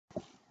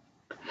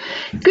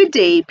Good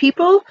day,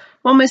 people.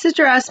 Well, my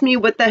sister asked me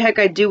what the heck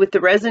I do with the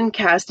resin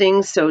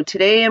casting, so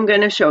today I'm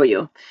going to show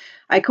you.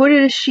 I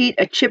coated a sheet,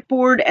 a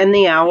chipboard, and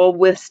the owl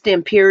with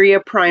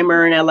Stamperia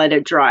primer, and I let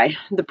it dry.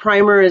 The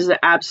primer is an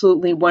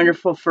absolutely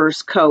wonderful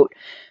first coat.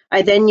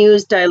 I then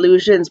used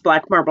Dylusions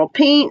black marble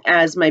paint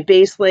as my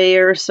base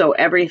layer, so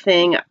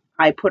everything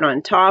I put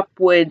on top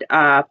would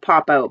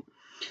pop out.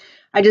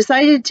 I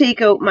decided to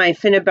take out my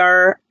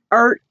Finnabair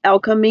Art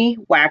Alchemy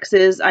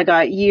waxes I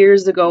got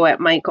years ago at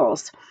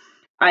Michael's.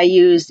 I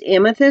used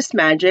Amethyst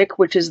Magic,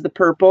 which is the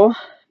purple,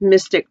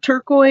 Mystic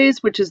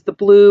Turquoise, which is the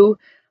blue,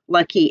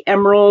 Lucky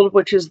Emerald,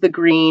 which is the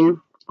green,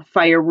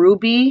 Fire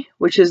Ruby,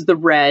 which is the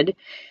red,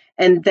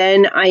 and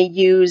then I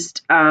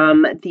used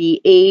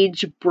the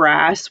Age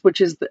Brass,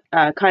 which is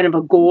kind of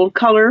a gold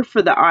color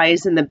for the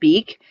eyes and the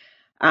beak.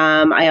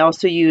 I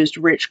also used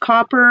Rich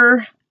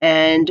Copper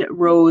and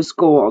Rose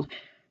Gold.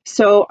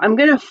 So I'm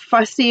going to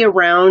fussy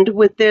around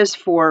with this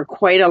for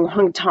quite a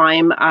long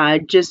time,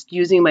 just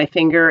using my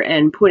finger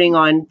and putting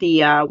on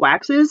the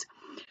waxes.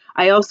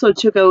 I also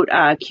took out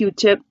a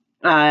Q-tip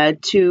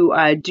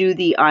to do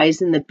the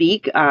eyes and the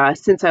beak,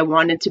 since I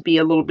wanted to be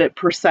a little bit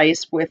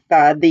precise with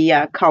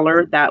the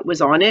color that was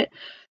on it.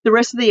 The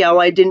rest of the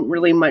owl I didn't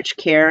really much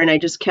care, and I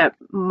just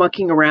kept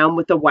mucking around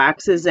with the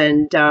waxes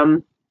and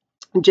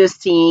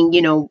just seeing,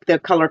 the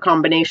color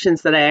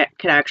combinations that I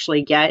could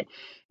actually get.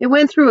 It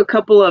went through a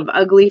couple of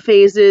ugly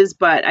phases,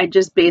 but I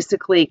just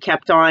basically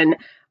kept on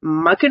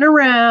mucking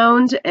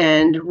around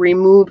and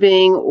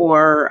removing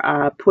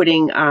or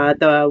putting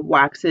the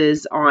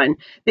waxes on.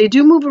 They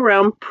do move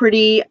around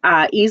pretty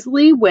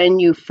easily when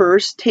you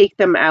first take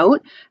them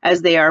out,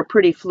 as they are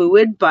pretty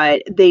fluid,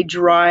 but they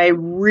dry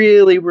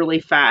really, really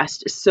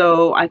fast.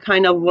 So I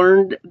kind of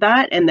learned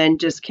that and then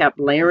just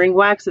kept layering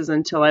waxes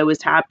until I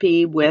was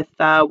happy with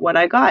what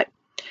I got.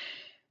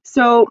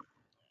 So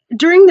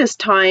during this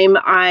time,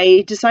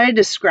 I decided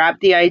to scrap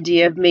the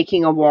idea of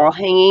making a wall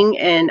hanging,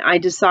 and I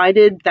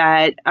decided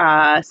that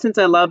since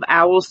I love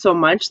owls so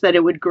much, that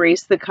it would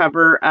grace the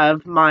cover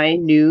of my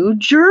new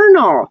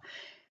journal.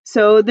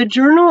 So the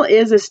journal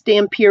is a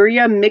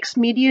Stamperia mixed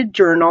media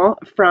journal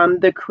from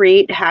the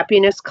Create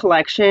Happiness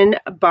collection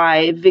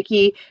by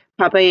Vicky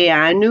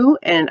Papaioannou,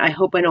 and I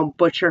hope I don't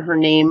butcher her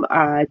name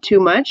too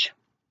much.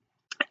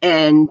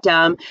 And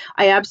I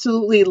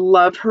absolutely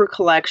love her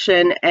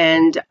collection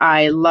and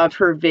I love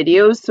her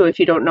videos. So if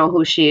you don't know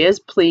who she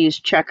is, please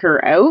check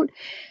her out.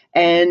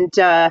 And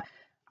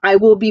I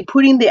will be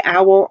putting the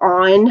owl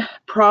on,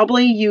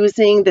 probably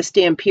using the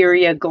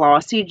Stamperia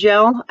glossy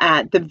gel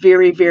at the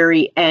very,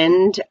 very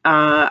end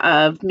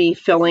of me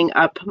filling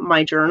up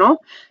my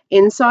journal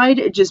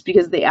inside, just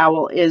because the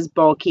owl is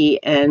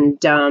bulky and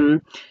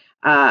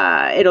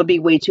it'll be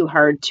way too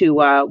hard to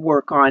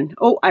work on.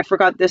 Oh, I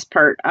forgot this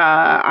part.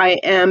 I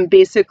am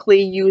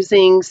basically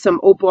using some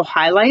opal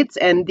highlights,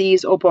 and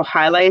these opal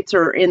highlights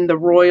are in the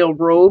royal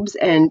robes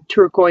and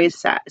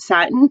turquoise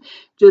satin,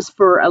 just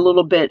for a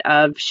little bit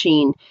of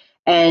sheen.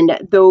 And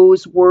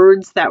those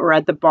words that were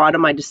at the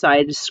bottom, I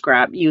decided to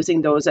scrap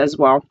using those as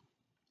well.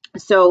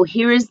 So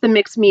here is the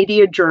mixed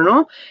media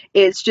journal.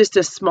 It's just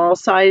a small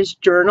size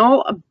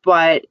journal,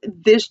 but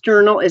this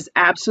journal is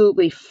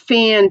absolutely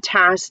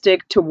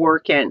fantastic to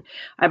work in.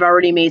 I've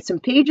already made some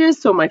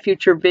pages, so my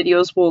future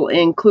videos will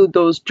include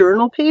those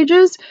journal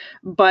pages,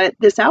 but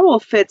this owl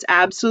fits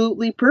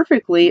absolutely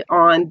perfectly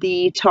on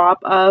the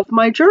top of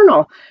my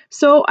journal.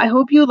 So I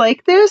hope you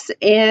like this,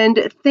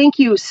 and thank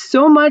you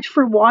so much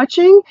for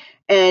watching,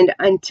 and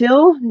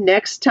until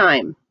next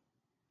time.